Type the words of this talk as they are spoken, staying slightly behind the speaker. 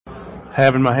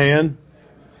have in my hand.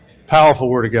 Powerful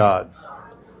Word of God.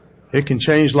 It can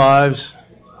change lives,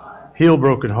 heal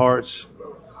broken hearts,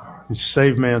 and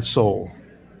save man's soul.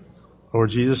 Lord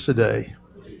Jesus, today,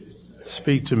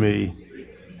 speak to me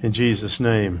in Jesus'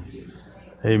 name.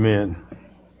 Amen.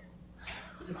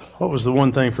 What was the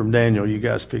one thing from Daniel you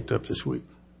guys picked up this week?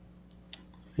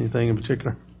 Anything in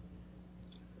particular?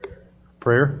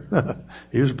 Prayer?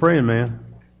 He was a praying man.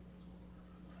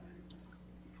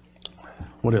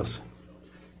 What else?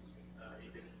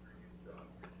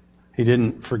 He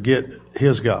didn't forget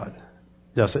his God.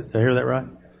 Did I hear that right?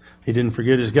 He didn't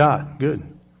forget his God. Good.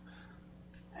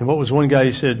 And what was one guy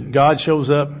who said, God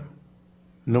shows up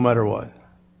no matter what?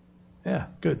 Yeah,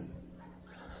 good.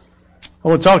 I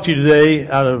want to talk to you today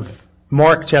out of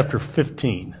Mark chapter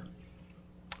 15.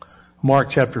 Mark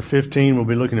chapter 15, we'll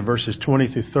be looking at verses 20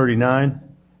 through 39.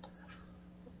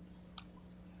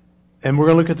 And we're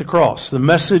going to look at the cross, the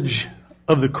message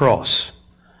of the cross.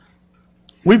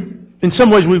 In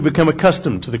some ways, we've become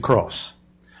accustomed to the cross.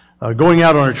 Going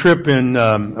out on a trip in,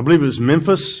 I believe it was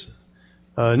Memphis.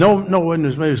 No, it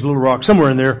wasn't. Maybe it was Little Rock, somewhere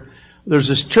in there. There's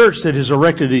this church that has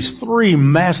erected these 3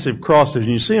 massive crosses,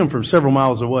 and you see them from several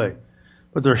miles away.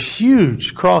 But they're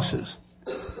huge crosses,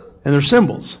 and they're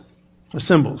symbols. They're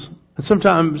symbols. And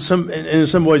sometimes, in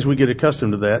some ways, we get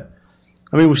accustomed to that.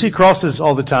 I mean, we see crosses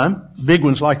all the time, big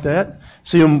ones like that.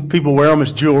 See them, people wear them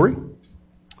as jewelry.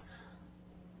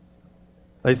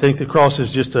 They think the cross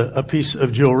is just a piece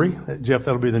of jewelry. Jeff,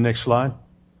 that'll be the next slide.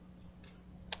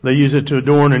 They use it to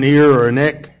adorn an ear or a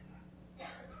neck.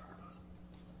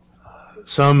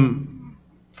 Some,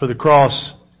 for the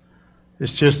cross,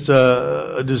 it's just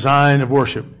a design of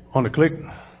worship. On a click.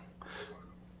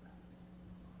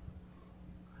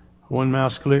 One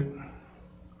mouse click.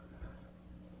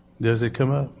 Does it come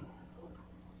up?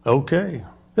 Okay.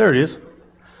 There it is.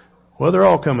 Well, they're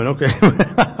all coming. Okay.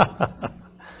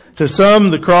 To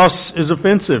some, the cross is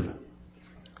offensive.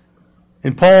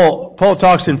 And Paul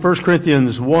talks in 1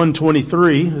 Corinthians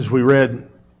 1:23, as we read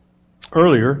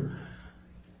earlier.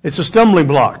 It's a stumbling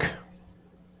block.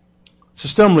 It's a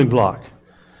stumbling block.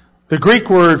 The Greek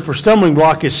word for stumbling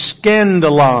block is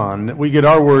scandalon, that we get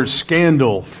our word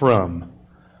scandal from.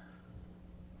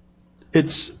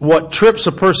 It's what trips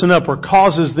a person up or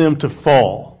causes them to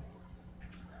fall.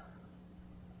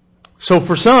 So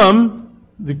for some,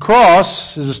 the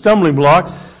cross is a stumbling block.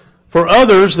 For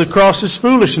others, the cross is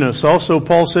foolishness. Also,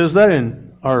 Paul says that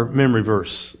in our memory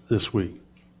verse this week.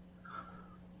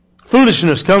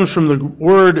 Foolishness comes from the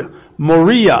word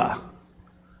moria,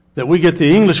 that we get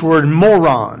the English word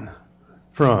moron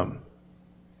from.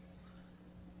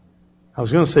 I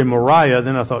was going to say Moriah,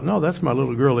 then I thought, no, that's my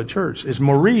little girl at church. It's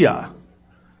Moria.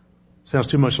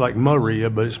 Sounds too much like Maria,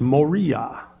 but it's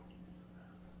Moria.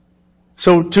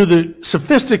 So to the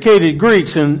sophisticated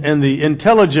Greeks and the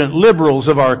intelligent liberals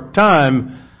of our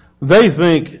time, they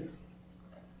think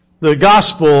the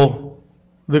gospel,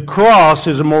 the cross,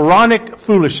 is a moronic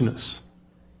foolishness.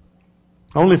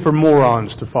 Only for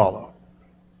morons to follow.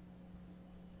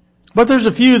 But there's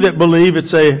a few that believe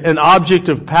it's an object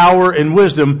of power and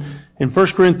wisdom. In 1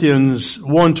 Corinthians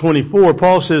 1:24,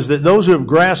 Paul says that those who have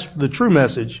grasped the true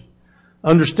message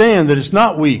understand that it's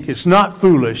not weak, it's not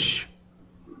foolish.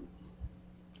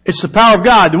 It's the power of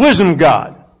God, the wisdom of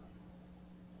God.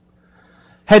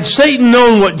 Had Satan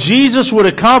known what Jesus would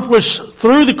accomplish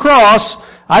through the cross,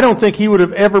 I don't think he would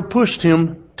have ever pushed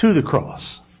him to the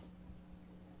cross.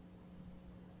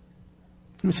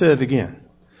 Let me say that again.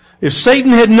 If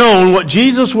Satan had known what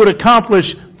Jesus would accomplish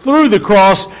through the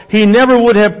cross, he never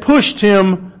would have pushed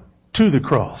him to the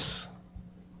cross.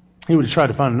 He would have tried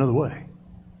to find another way.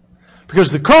 Because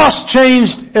the cross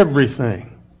changed everything.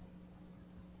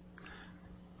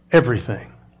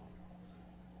 Everything.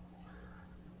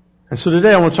 And so today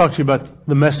I want to talk to you about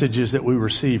the messages that we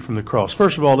receive from the cross.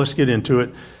 First of all, let's get into it.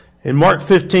 In Mark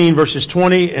 15 verses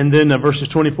 20 and then verses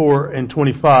 24 and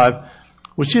 25,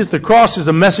 which is the cross is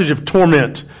a message of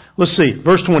torment. Let's see,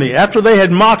 verse 20. After they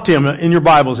had mocked him, in your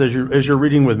Bibles as you're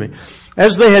reading with me.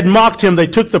 As they had mocked him, they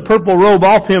took the purple robe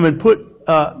off him and put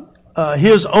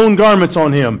his own garments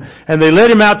on him. And they led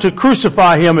him out to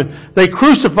crucify him. And they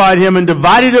crucified him and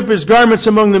divided up his garments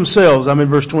among themselves. I'm in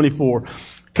verse 24.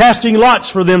 Casting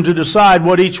lots for them to decide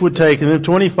what each would take. And then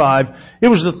 25. It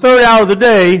was the 3rd hour of the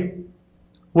day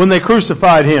when they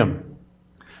crucified him.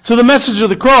 So the message of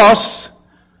the cross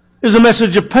is a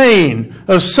message of pain,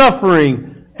 of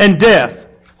suffering, and death.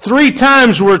 3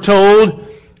 times we're told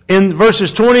in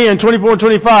verses 20 and 24 and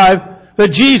 25 that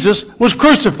Jesus was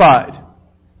crucified.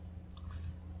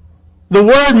 The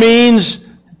word means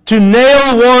to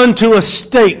nail one to a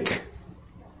stake.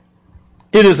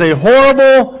 It is a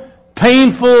horrible,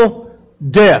 painful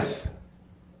death.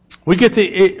 We get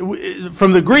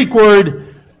from the Greek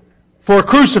word for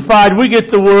crucified, we get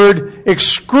the word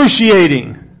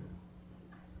excruciating.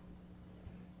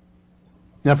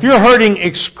 Now, if you're hurting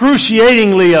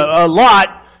excruciatingly a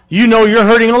lot, you know you're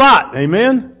hurting a lot.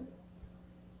 Amen?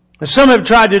 And some have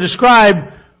tried to describe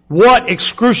what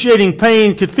excruciating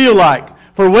pain could feel like.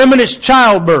 For women, it's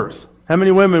childbirth. How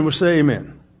many women would say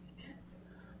amen?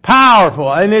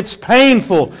 Powerful, and it's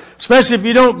painful, especially if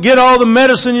you don't get all the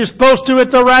medicine you're supposed to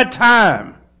at the right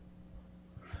time.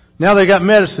 Now they got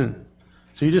medicine.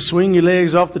 So you just swing your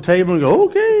legs off the table and go,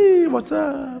 okay, what's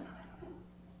up?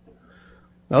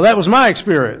 Now that was my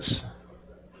experience.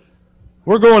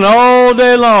 We're going all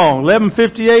day long,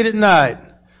 11:58 at night.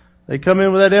 They come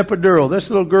in with that epidural. This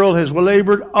little girl has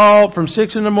labored from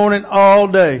 6 in the morning all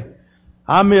day.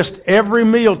 I missed every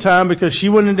meal time because she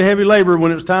went into heavy labor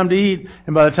when it was time to eat,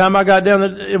 and by the time I got down,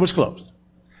 it was closed.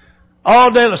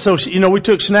 All day. So, we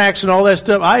took snacks and all that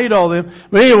stuff. I ate all them.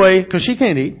 But anyway, because she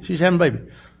can't eat. She's having a baby.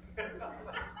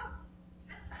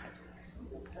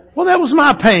 Well, that was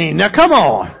my pain. Now, come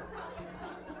on.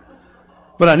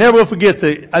 But I never will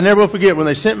forget when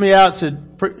they sent me out,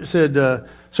 said,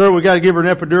 sir, we got to give her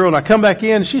an epidural. And I come back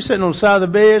in, and she's sitting on the side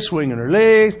of the bed, swinging her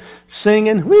legs,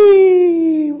 singing,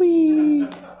 wee, wee.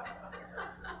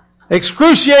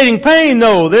 Excruciating pain,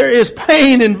 though. There is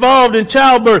pain involved in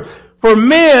childbirth. For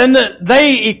men,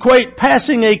 they equate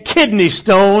passing a kidney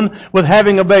stone with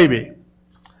having a baby.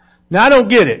 Now, I don't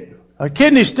get it. A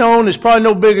kidney stone is probably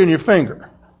no bigger than your finger.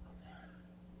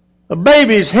 A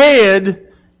baby's head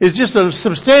is just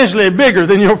substantially bigger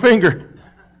than your finger.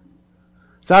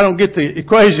 So I don't get the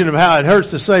equation of how it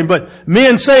hurts the same, but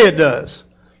men say it does.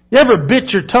 You ever bit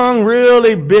your tongue,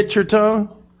 really bit your tongue?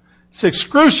 It's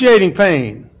excruciating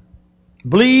pain.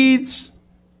 Bleeds.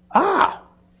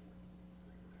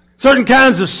 Certain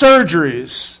kinds of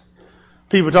surgeries.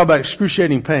 People talk about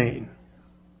excruciating pain.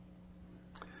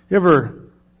 You ever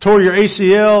tore your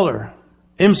ACL or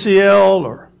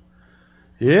MCL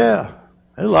yeah,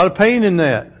 there's a lot of pain in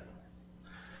that.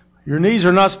 Your knees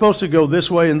are not supposed to go this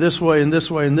way and this way and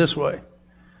this way and this way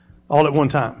all at one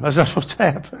time. That's not supposed to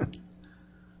happen.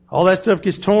 All that stuff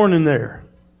gets torn in there.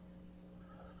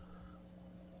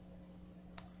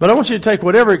 But I want you to take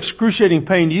whatever excruciating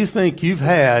pain you think you've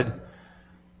had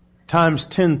times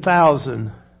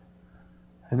 10,000,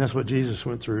 and that's what Jesus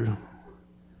went through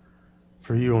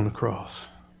for you on the cross.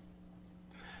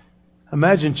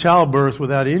 Imagine childbirth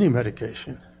without any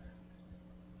medication.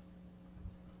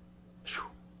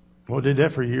 Well, did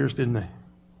that for years, didn't they?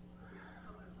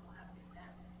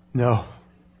 No.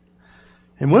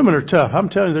 And women are tough. I'm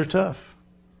telling you, they're tough.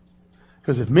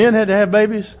 Because if men had to have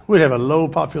babies, we'd have a low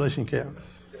population count.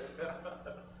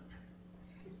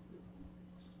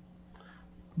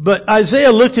 But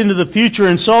Isaiah looked into the future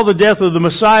and saw the death of the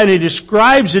Messiah, and he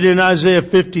describes it in Isaiah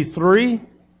 53.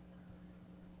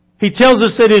 He tells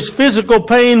us that his physical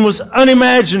pain was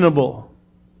unimaginable.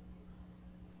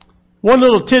 One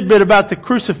little tidbit about the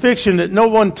crucifixion that no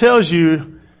one tells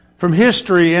you from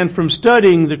history and from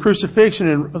studying the crucifixion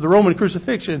and the Roman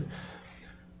crucifixion.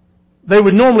 They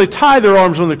would normally tie their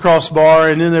arms on the crossbar,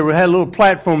 and then they would have a little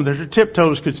platform that their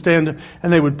tiptoes could stand,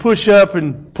 and they would push up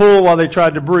and pull while they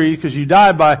tried to breathe, because you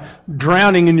die by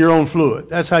drowning in your own fluid.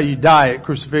 That's how you die at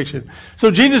crucifixion. So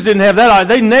Jesus didn't have that.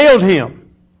 They nailed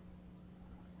him.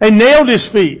 They nailed his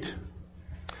feet.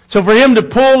 So for him to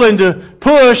pull and to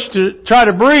push to try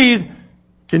to breathe,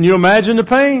 can you imagine the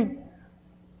pain?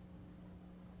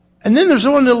 And then there's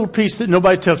one little piece that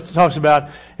nobody talks about.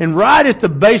 And right at the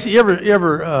base, you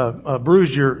ever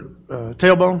bruised your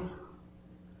tailbone?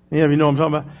 Yeah, you know what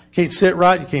I'm talking about? Can't sit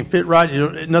right, you can't fit right,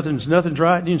 nothing's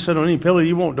right. You can sit on any pillow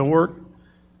you want, don't work.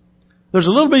 There's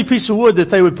a little bitty piece of wood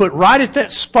that they would put right at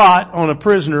that spot on a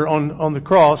prisoner on the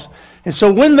cross. And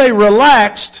so when they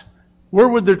relaxed, where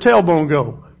would their tailbone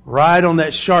go? Right on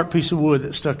that sharp piece of wood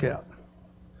that stuck out.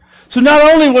 So not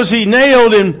only was he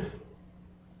nailed in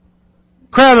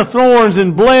crown of thorns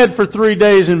and bled for 3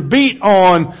 days and beat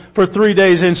on for 3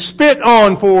 days and spit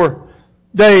on for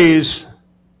days,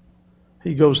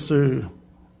 he goes through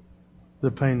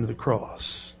the pain of the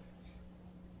cross.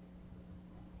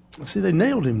 See, they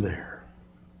nailed him there.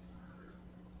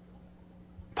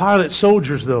 Pilate's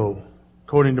soldiers, though,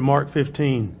 according to Mark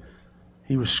 15,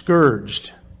 he was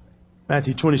scourged.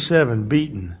 Matthew 27,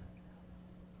 beaten.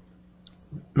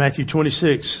 Matthew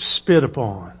 26, spit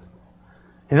upon.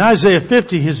 In Isaiah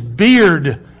 50, his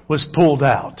beard was pulled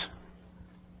out.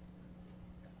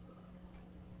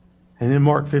 And in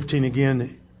Mark 15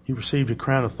 again, he received a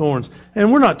crown of thorns. And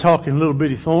we're not talking little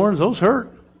bitty thorns. Those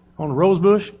hurt on a rose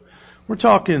bush. We're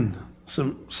talking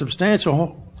some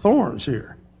substantial thorns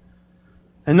here.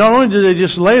 And not only did they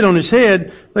just lay it on His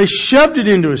head, they shoved it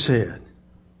into His head.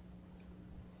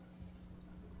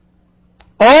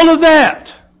 All of that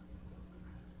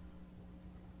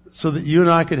so that you and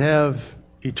I could have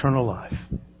eternal life.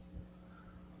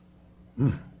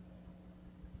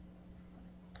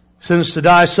 Sentenced to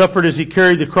die, suffered as He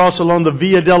carried the cross along the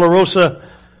Via Dolorosa,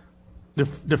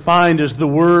 defined as the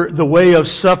way of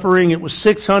suffering. It was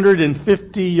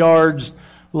 650 yards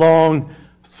long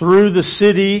through the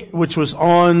city, which was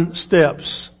on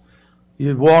steps.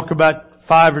 You'd walk about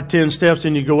 5 or 10 steps,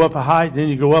 and you go up a height, then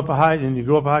you go up a height, and you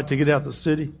go up a height to get out the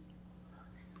city.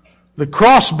 The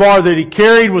crossbar that He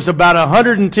carried was about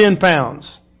 110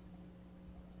 pounds.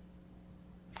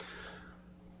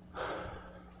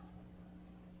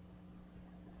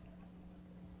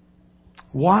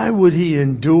 Why would He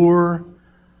endure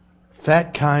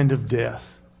that kind of death?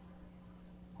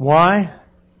 Why?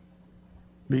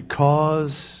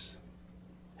 Because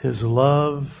His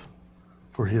love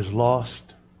for His lost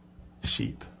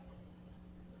sheep.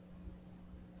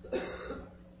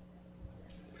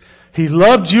 He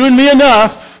loved you and me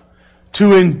enough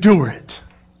to endure it.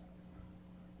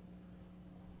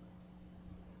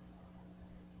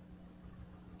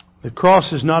 The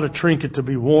cross is not a trinket to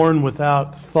be worn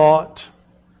without thought.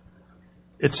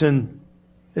 It's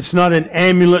not an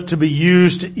amulet to be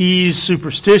used to ease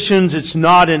superstitions. It's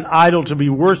not an idol to be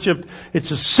worshipped.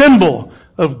 It's a symbol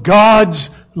of God's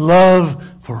love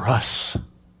for us.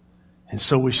 And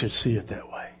so we should see it that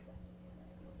way.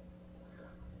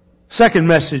 Second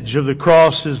message of the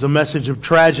cross is the message of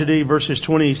tragedy, verses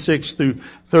 26 through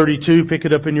 32. Pick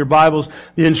it up in your Bibles.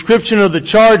 The inscription of the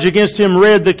charge against Him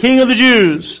read, "The King of the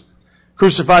Jews."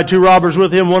 Crucified 2 robbers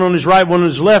with Him, one on His right, one on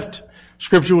His left.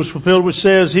 Scripture was fulfilled which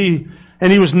says, He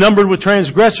was numbered with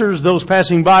transgressors. Those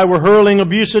passing by were hurling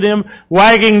abuse at Him,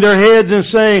 wagging their heads and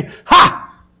saying,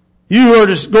 "Ha! You are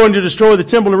just going to destroy the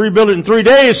temple and rebuild it in 3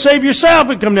 days. Save yourself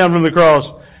and come down from the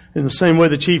cross." In the same way,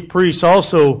 the chief priests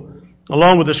also,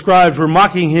 along with the scribes, were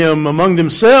mocking Him among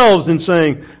themselves and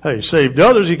saying, "Hey, He saved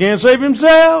others, He can't save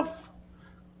Himself.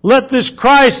 Let this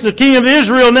Christ, the King of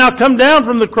Israel, now come down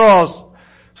from the cross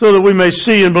so that we may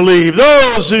see and believe."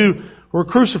 Those who were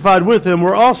crucified with Him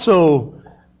were also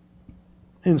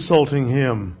insulting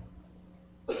Him.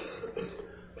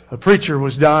 A preacher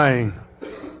was dying,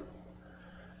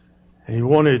 and he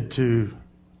wanted to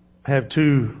have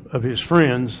 2 of his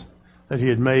friends that he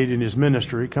had made in his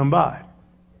ministry come by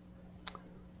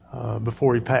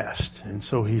before he passed. And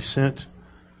so he sent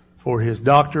for his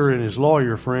doctor and his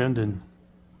lawyer friend, and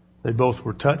they both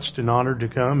were touched and honored to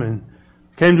come, and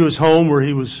came to his home where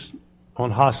he was on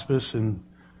hospice and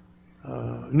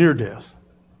near death.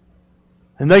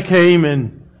 And they came,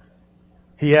 and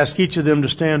he asked each of them to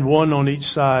stand one on each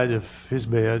side of his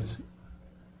bed.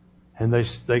 And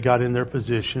they got in their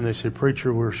position. They said,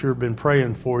 "Preacher, we're sure been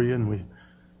praying for you, and we,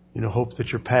 hope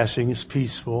that your passing is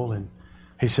peaceful." And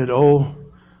he said, "Oh,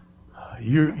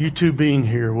 you two being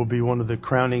here will be one of the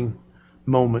crowning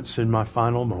moments in my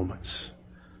final moments."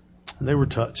 And they were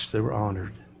touched. They were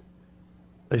honored.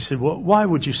 They said, "Well, why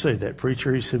would you say that,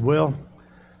 preacher?" He said, "Well,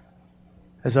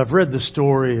 as I've read the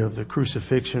story of the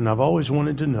crucifixion, I've always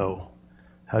wanted to know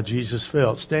how Jesus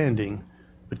felt standing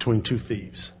between 2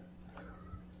 thieves."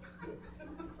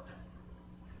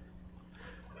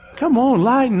 Come on,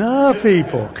 lighten up,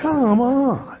 people. Come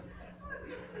on.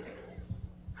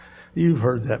 You've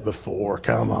heard that before.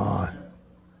 Come on.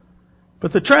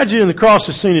 But the tragedy in the cross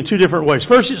is seen in 2 different ways.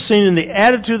 First, it's seen in the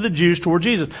attitude of the Jews toward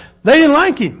Jesus. They didn't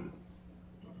like Him.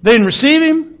 They didn't receive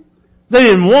Him. They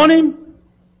didn't want Him.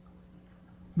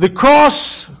 The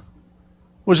cross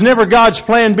was never God's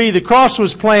plan B. The cross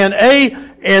was plan A,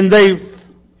 and they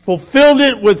fulfilled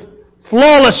it with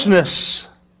flawlessness.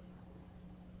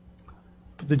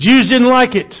 But the Jews didn't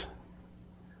like it.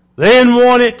 They didn't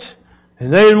want it,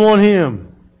 and they didn't want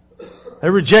Him. They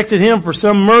rejected Him for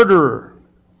some murderer.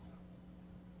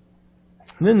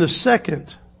 And then the second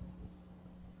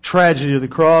tragedy of the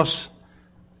cross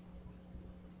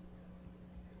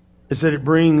is that it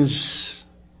brings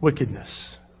wickedness.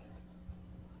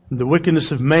 The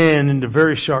wickedness of man into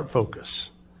very sharp focus.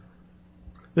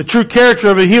 The true character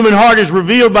of a human heart is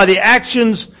revealed by the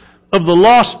actions of the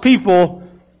lost people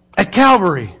at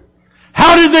Calvary.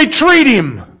 How did they treat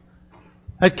Him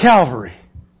at Calvary?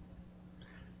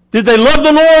 Did they love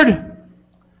the Lord?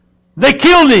 They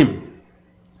killed Him.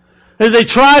 Did they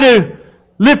try to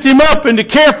lift Him up and to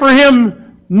care for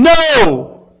Him? No.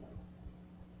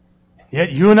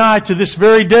 Yet you and I, to this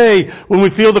very day, when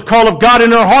we feel the call of God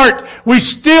in our heart, we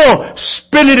still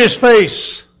spit at His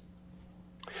face.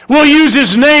 We'll use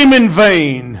His name in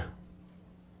vain.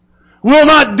 will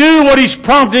not do what He's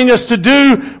prompting us to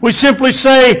do. We simply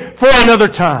say, for another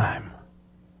time.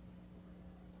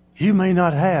 You may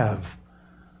not have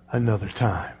another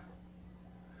time.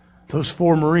 Those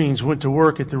 4 Marines went to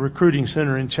work at the recruiting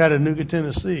center in Chattanooga,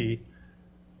 Tennessee,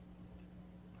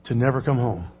 to never come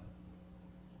home.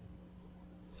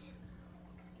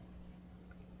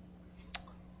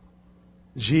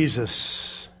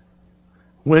 Jesus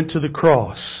went to the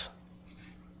cross.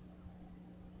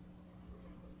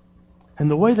 And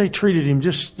the way they treated Him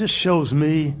just shows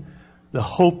me the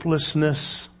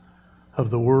hopelessness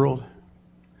of the world.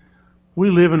 We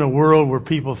live in a world where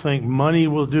people think money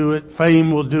will do it,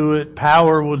 fame will do it,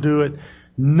 power will do it.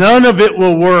 None of it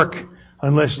will work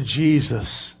unless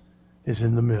Jesus is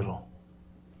in the middle.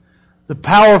 The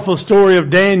powerful story of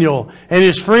Daniel and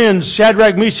his friends,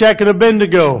 Shadrach, Meshach, and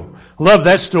Abednego. Love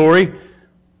that story.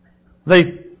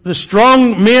 The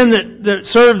strong men that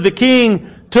served the king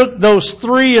took those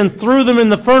 3 and threw them in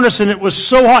the furnace, and it was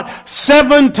so hot.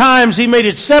 7 times, he made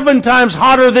it 7 times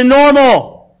hotter than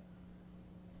normal.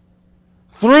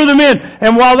 Threw them in.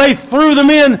 And while they threw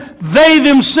them in, they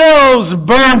themselves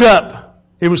burned up.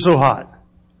 It was so hot.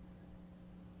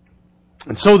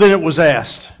 And so then it was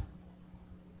asked,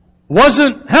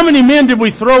 how many men did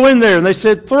we throw in there? And they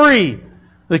said 3.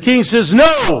 The king says,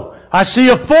 no, I see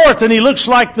a 4th, and he looks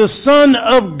like the Son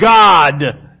of God.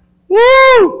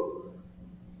 Woo!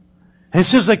 And it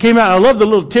says they came out. I love the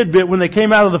little tidbit when they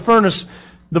came out of the furnace.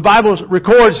 The Bible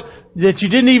records that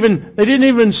they didn't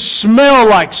even smell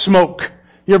like smoke.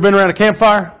 You ever been around a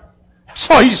campfire? That's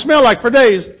all you smell like for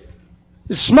days.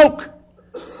 It's smoke.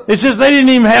 It says they didn't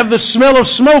even have the smell of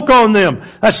smoke on them.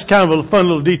 That's kind of a fun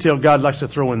little detail God likes to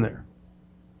throw in there.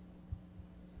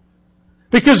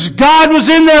 Because God was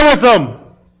in there with them.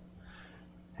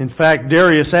 In fact,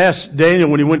 Darius asked Daniel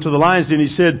when he went to the lion's den, he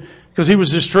said, because he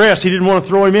was distressed, he didn't want to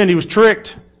throw him in, he was tricked.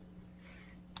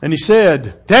 And he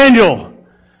said, Daniel,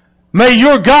 may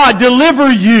your God deliver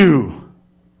you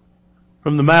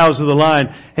from the mouths of the lion.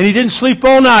 And he didn't sleep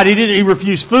all night. He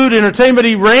refused food, entertainment.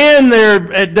 He ran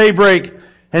there at daybreak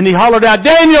and he hollered out,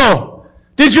 Daniel,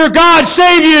 did your God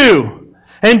save you?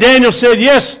 And Daniel said,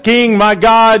 yes, King, my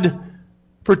God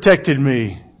protected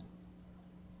me.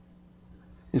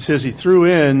 It says he threw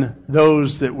in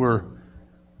those that were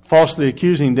falsely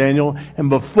accusing Daniel, and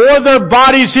before their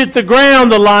bodies hit the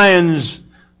ground, the lions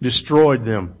destroyed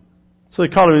them. So they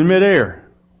caught him in midair.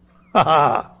 Ha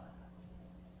ha.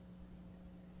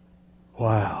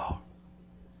 Wow.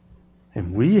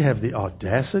 And we have the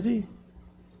audacity?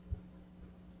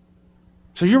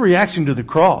 So your reaction to the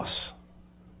cross.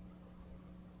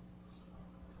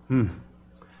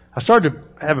 I started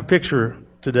to have a picture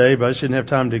today, but I just didn't have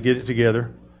time to get it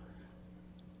together,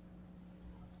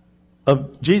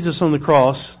 of Jesus on the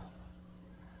cross.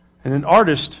 And an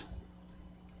artist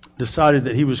decided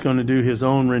that he was going to do his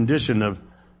own rendition of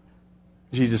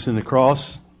Jesus in the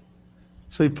cross.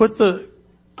 So he put the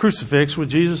crucifix with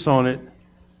Jesus on it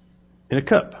in a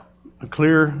cup, a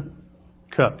clear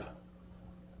cup.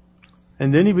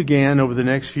 And then he began over the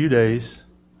next few days,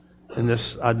 and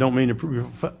this, I don't mean to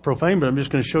be profane, but I'm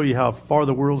just going to show you how far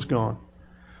the world's gone.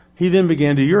 He then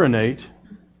began to urinate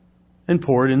and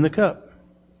pour it in the cup.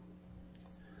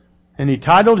 And he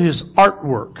titled his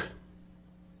artwork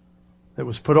that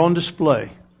was put on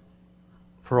display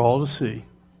for all to see,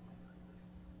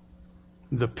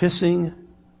 The Pissing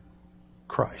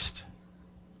Christ.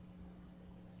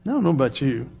 Now, I don't know about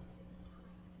you,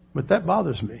 but that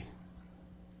bothers me.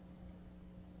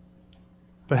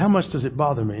 But how much does it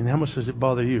bother me? And how much does it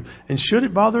bother you? And should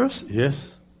it bother us? Yes.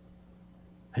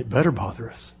 It better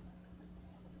bother us.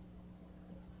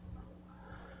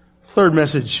 Third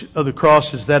message of the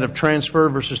cross is that of transfer,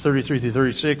 verses 33 through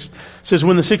 36. It says,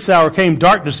 when the 6th hour came,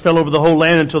 darkness fell over the whole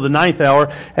land until the 9th hour.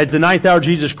 At the 9th hour,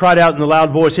 Jesus cried out in a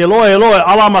loud voice, Eloi, Eloi,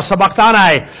 lama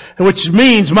sabachthani, which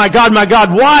means, my God,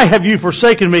 why have you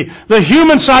forsaken me? The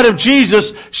human side of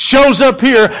Jesus shows up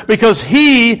here because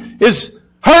He is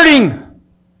hurting.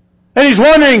 And He's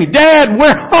wondering, Dad,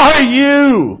 where are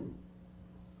you?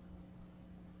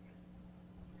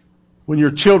 When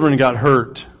your children got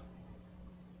hurt,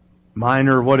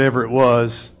 minor, whatever it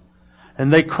was,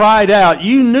 and they cried out,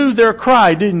 you knew their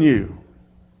cry, didn't you?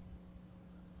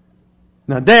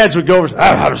 Now, dads would go over,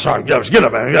 I'm sorry, get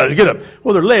up, man, get up.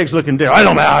 Well, their legs looking down. I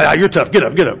don't know, you're tough, get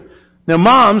up. Now,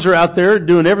 moms are out there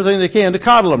doing everything they can to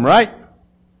coddle them, right?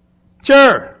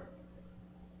 Sure.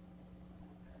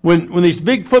 When these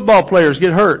big football players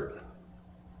get hurt,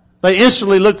 they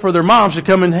instantly look for their moms to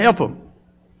come and help them.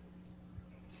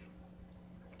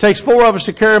 It takes 4 of us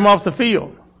to carry them off the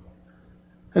field.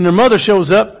 And their mother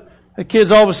shows up. The kid's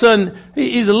all of a sudden,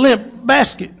 he's a limp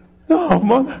basket. Oh,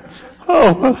 mother,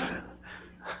 Oh.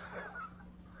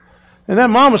 And that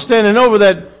mama standing over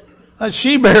that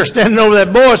she-bear standing over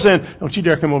that boy saying, don't you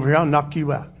dare come over here, I'll knock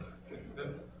you out.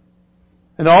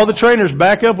 And all the trainers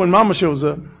back up when mama shows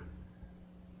up.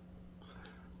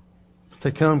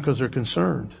 They come because they're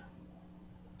concerned.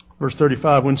 Verse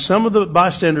 35, when some of the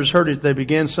bystanders heard it, they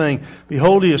began saying,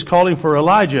 behold, he is calling for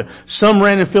Elijah. Some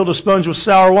ran and filled a sponge with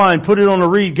sour wine, put it on a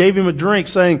reed, gave him a drink,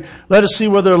 saying, let us see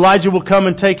whether Elijah will come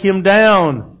and take him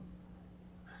down.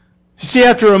 You see,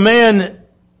 after a man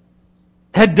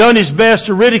had done his best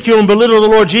to ridicule and belittle the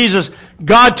Lord Jesus,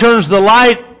 God turns the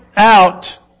light out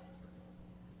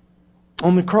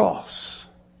on the cross.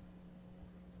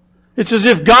 It's as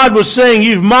if God was saying,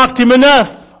 you've mocked him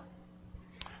enough.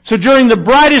 So during the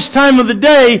brightest time of the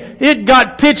day, it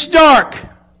got pitch dark.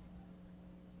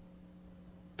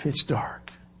 Pitch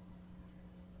dark.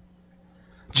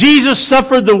 Jesus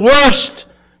suffered the worst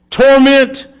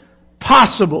torment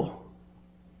possible.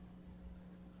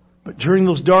 But during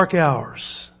those dark hours,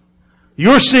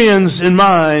 your sins and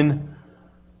mine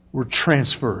were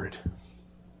transferred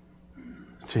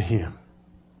to Him.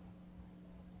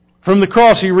 From the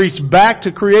cross, He reached back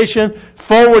to creation,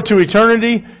 forward to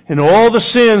eternity, and all the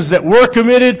sins that were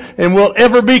committed and will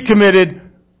ever be committed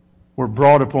were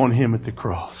brought upon Him at the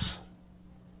cross.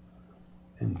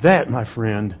 And that, my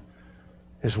friend,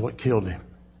 is what killed Him.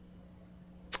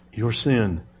 Your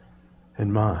sin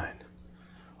and mine.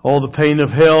 All the pain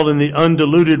of hell and the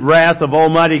undiluted wrath of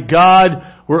Almighty God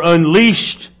were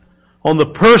unleashed on the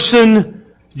person,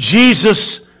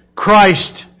 Jesus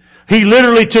Christ. He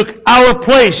literally took our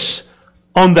place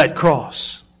on that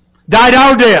cross. Died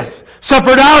our death.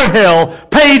 Suffered our hell.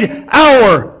 Paid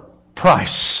our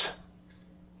price.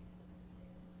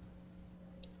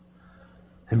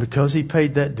 And because He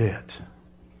paid that debt,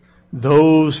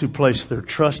 those who place their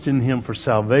trust in Him for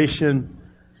salvation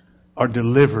are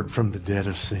delivered from the debt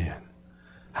of sin.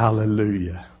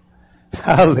 Hallelujah.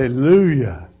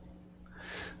 Hallelujah.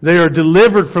 They are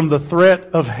delivered from the threat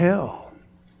of hell.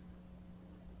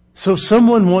 So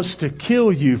someone wants to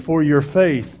kill you for your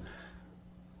faith.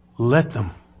 Let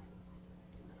them.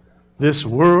 This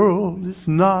world is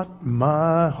not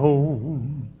my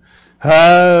home.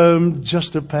 I'm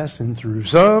just a passing through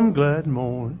some glad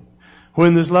morn.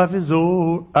 When this life is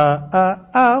over,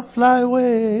 I'll fly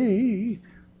away.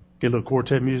 Get a little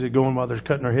quartet music going while they're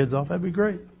cutting their heads off. That'd be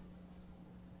great.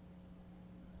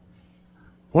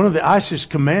 One of the ISIS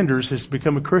commanders has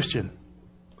become a Christian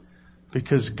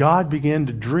because God began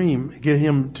to get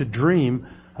him to dream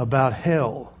about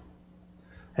hell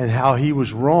and how he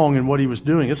was wrong in what he was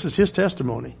doing. This is his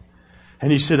testimony.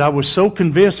 And he said, I was so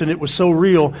convinced and it was so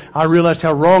real, I realized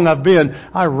how wrong I've been.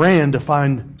 I ran to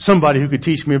find somebody who could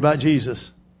teach me about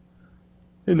Jesus.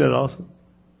 Isn't that awesome?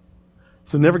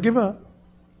 So never give up.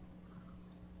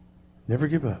 Never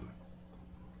give up.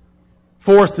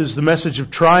 Fourth is the message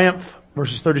of triumph.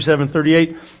 Verses 37 and 38.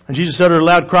 And Jesus uttered a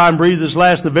loud cry and breathed his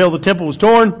last, and the veil of the temple was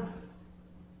torn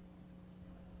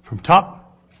from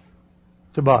top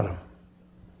to bottom.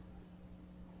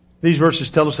 These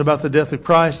verses tell us about the death of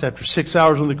Christ. After 6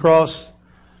 hours on the cross,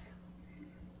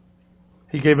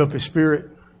 He gave up His Spirit.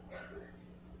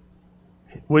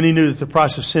 When He knew that the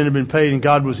price of sin had been paid and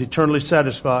God was eternally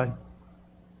satisfied.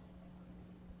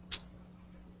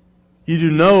 You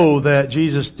do know that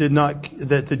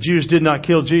that the Jews did not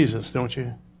kill Jesus, don't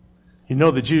you? You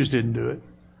know the Jews didn't do it.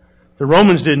 The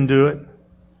Romans didn't do it.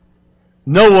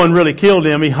 No one really killed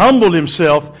Him. He humbled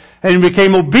Himself and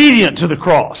became obedient to the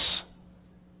cross.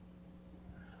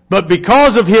 But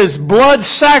because of His blood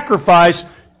sacrifice,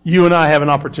 you and I have an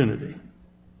opportunity.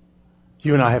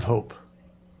 You and I have hope.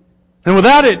 And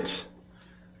without it,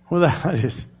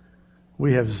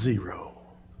 we have zero.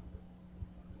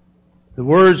 The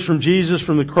words from Jesus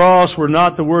from the cross were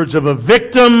not the words of a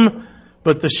victim,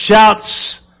 but the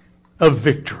shouts of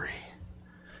victory.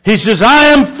 He says,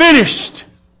 I am finished.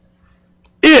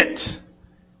 It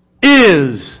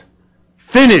is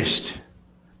finished.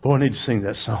 Boy, I need to sing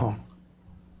that song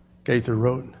Gaither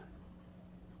wrote.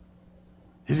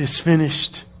 It is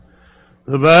finished.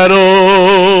 The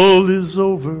battle is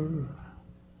over.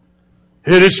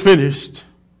 It is finished.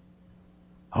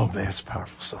 Oh man, it's a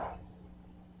powerful song.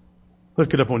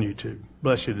 Look it up on YouTube.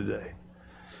 Bless you today.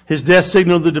 His death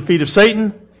signaled the defeat of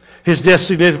Satan. His death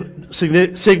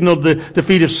signaled the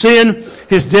defeat of sin.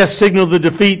 His death signaled the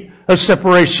defeat of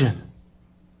separation.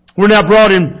 We're now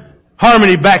brought in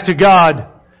harmony back to God.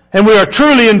 And we are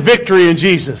truly in victory in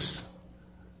Jesus.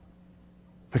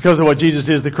 Because of what Jesus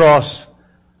did at the cross.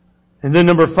 And then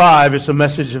number 5, it's a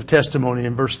message of testimony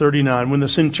in verse 39. When the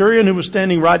centurion who was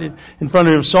standing right in front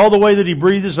of him saw the way that He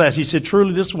breathed his last, he said,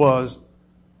 truly this was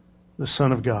the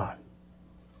Son of God.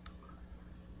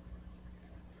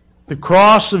 The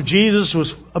cross of Jesus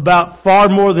was about far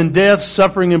more than death,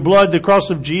 suffering, and blood. The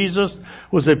cross of Jesus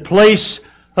was a place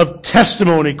of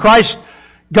testimony. Christ,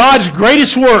 God's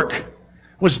greatest work,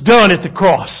 was done at the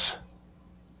cross.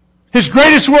 His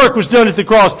greatest work was done at the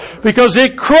cross because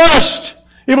it crushed.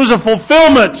 It was a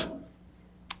fulfillment.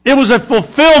 It was a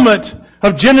fulfillment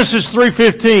of Genesis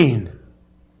 3:15.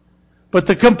 But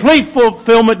the complete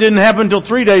fulfillment didn't happen until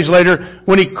 3 days later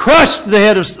when He crushed the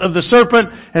head of the serpent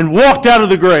and walked out of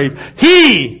the grave.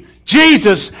 He,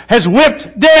 Jesus, has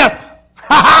whipped death.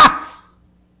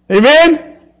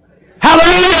 Amen?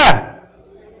 Hallelujah!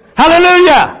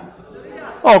 Hallelujah!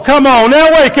 Oh, come on.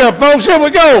 Now wake up, folks. Here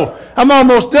we go. I'm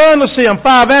almost done. Let's see. I'm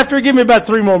 5 after. Give me about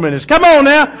 3 more minutes. Come on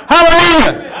now.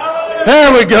 Hallelujah!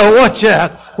 There we go. Watch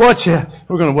out. Watch out.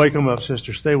 We're going to wake them up,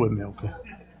 sister. Stay with me, okay?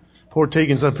 Poor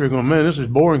Tegan's up here going, man, this is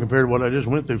boring compared to what I just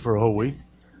went through for a whole week.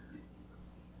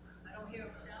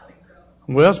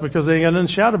 Well, it's because they ain't got nothing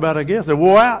to shout about, I guess. They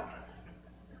wore out.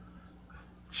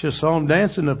 Just saw them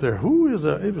dancing up there.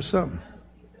 It was something.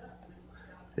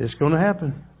 It's going to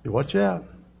happen. You watch out.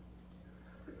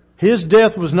 His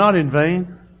death was not in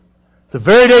vain. The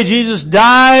very day Jesus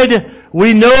died,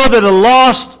 we know that a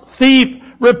lost thief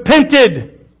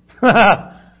repented.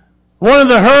 One of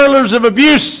the hurlers of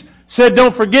abuse said,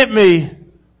 don't forget me.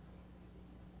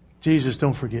 Jesus,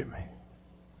 don't forget me.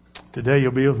 Today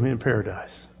you'll be with me in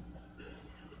paradise.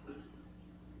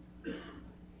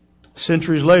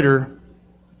 Centuries later,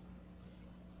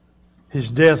 His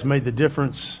death made the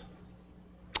difference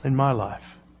in my life.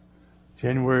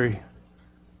 January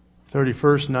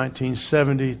 31st,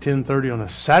 1970, 10:30 on a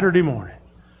Saturday morning.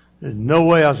 There's no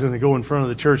way I was going to go in front of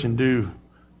the church and do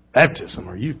baptism.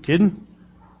 Are you kidding?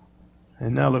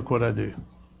 And now look what I do.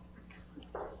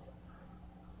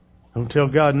 Don't tell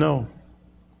God no.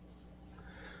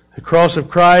 The cross of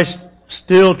Christ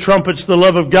still trumpets the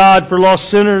love of God for lost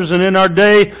sinners, and in our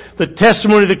day, the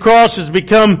testimony of the cross has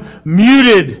become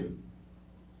muted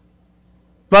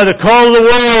by the call of the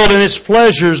world and its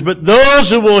pleasures. But those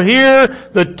who will hear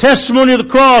the testimony of the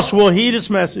cross will heed its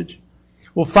message,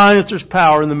 will find that there's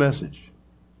power in the message.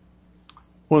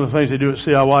 One of the things they do at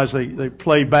CIY is they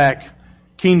play back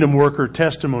kingdom worker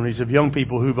testimonies of young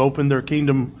people who've opened their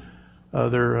kingdom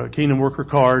worker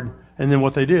card, and then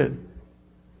what they did.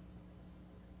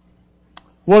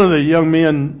 One of the young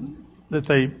men that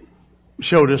they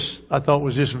showed us, I thought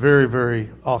was just very, very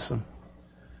awesome.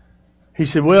 He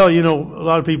said, well, a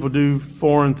lot of people do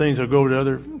foreign things. They'll go to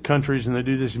other countries and they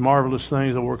do these marvelous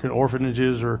things. They'll work in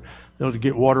orphanages or they'll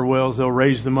get water wells. They'll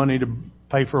raise the money to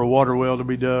pay for a water well to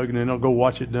be dug, and then they'll go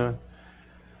watch it done.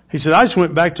 He said, I just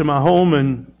went back to my home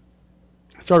and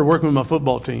started working with my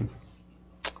football team.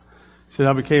 He said,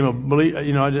 I became a believer,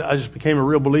 I just became a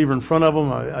real believer in front of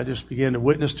them. I just began to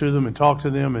witness to them and talk to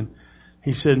them. And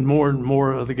he said more and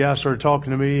more of the guys started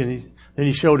talking to me. And then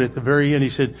he showed at the very end, he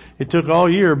said, it took all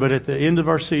year, but at the end of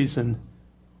our season,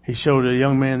 he showed a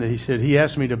young man that he said, he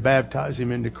asked me to baptize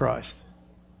him into Christ.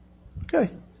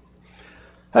 Okay.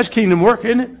 That's kingdom work,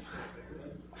 isn't it?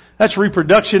 That's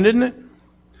reproduction, isn't it?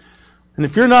 And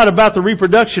if you're not about the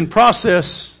reproduction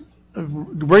process of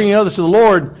bringing others to the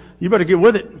Lord, you better get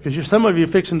with it, because some of you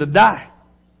are fixing to die.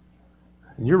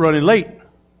 And you're running late.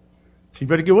 So you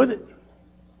better get with it.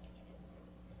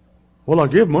 Well, I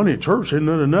give money at church. Isn't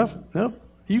that enough? No.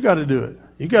 You got to do it.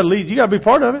 You got to lead. You got to be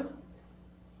part of it.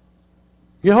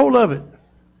 Get hold of it.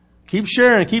 Keep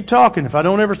sharing. Keep talking. If I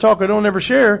don't ever talk, I don't ever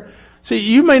share. See,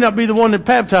 you may not be the one that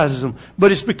baptizes them,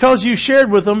 but it's because you shared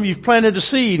with them, you've planted a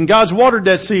seed, and God's watered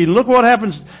that seed. And look what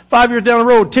happens 5 years down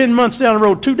the road, 10 months down the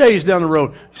road, 2 days down the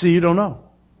road. See, you don't know.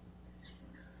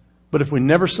 But if we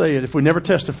never say it, if we never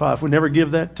testify, if we never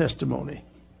give that testimony,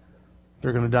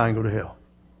 they're going to die and go to hell.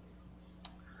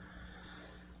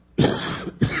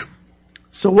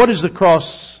 So what is the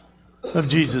cross of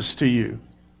Jesus to you?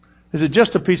 Is it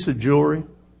just a piece of jewelry?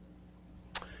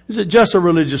 Is it just a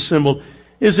religious symbol?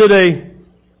 Is it a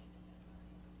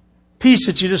piece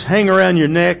that you just hang around your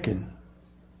neck? And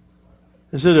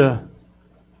is it a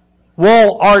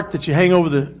wall art that you hang over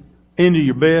the end of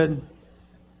your bed?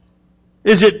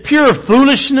 Is it pure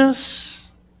foolishness?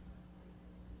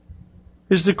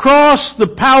 Is the cross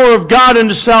the power of God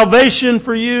unto salvation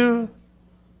for you?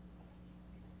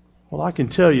 Well, I can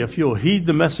tell you, if you'll heed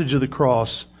the message of the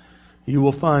cross, you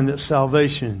will find that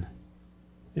salvation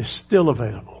is still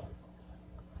available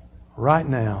right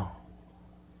now,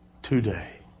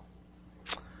 today.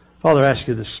 Father, I ask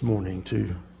you this morning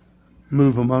to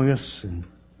move among us and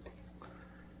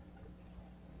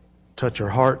touch our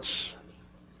hearts,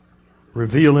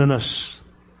 reveal in us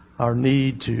our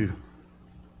need to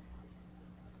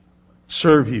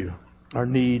serve you, our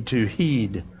need to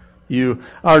heed you.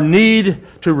 Our need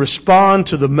to respond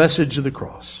to the message of the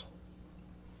cross.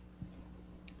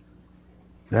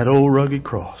 That old rugged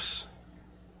cross,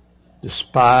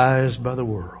 despised by the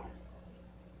world,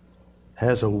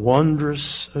 has a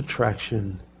wondrous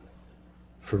attraction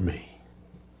for me.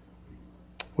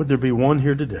 Would there be one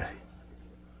here today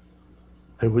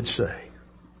who would say,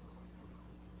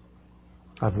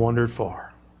 I've wandered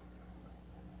far.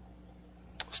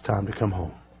 It's time to come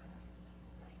home.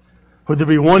 Would there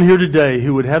be one here today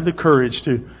who would have the courage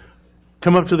to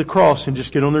come up to the cross and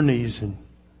just get on their knees and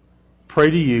pray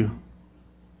to you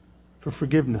for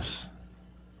forgiveness?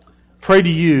 Pray to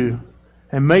you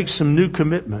and make some new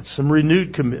commitments, some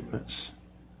renewed commitments.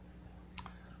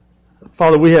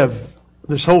 Father, we have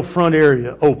this whole front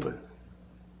area open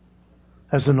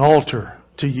as an altar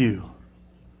to you.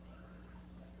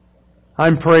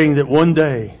 I'm praying that one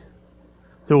day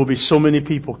there will be so many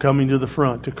people coming to the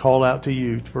front to call out to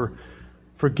you for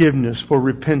forgiveness, for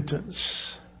repentance,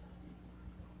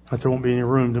 that there won't be any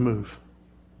room to move.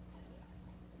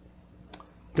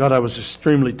 God, I was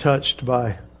extremely touched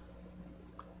by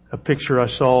a picture I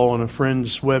saw on a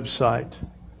friend's website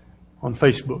on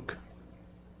Facebook.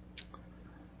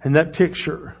 And that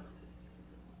picture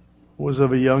was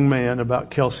of a young man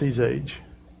about Kelsey's age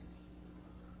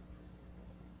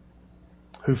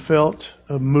who felt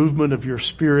a movement of your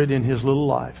Spirit in his little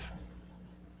life.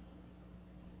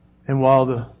 And while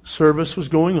the service was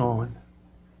going on,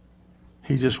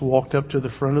 he just walked up to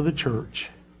the front of the church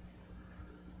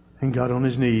and got on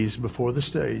his knees before the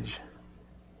stage,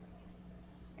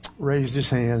 raised his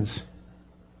hands,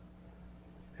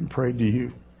 and prayed to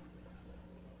you.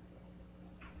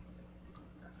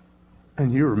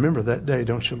 And you remember that day,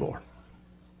 don't you, Lord?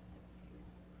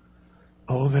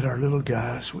 Oh, that our little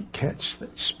guys would catch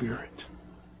that Spirit.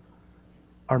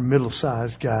 Our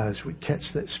middle-sized guys would catch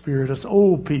that Spirit. Us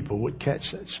old people would catch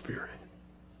that Spirit.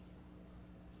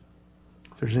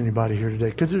 If there's anybody here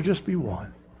today, could there just be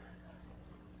one?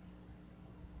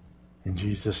 In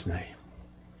Jesus' name,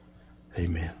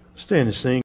 amen. Stand and sing.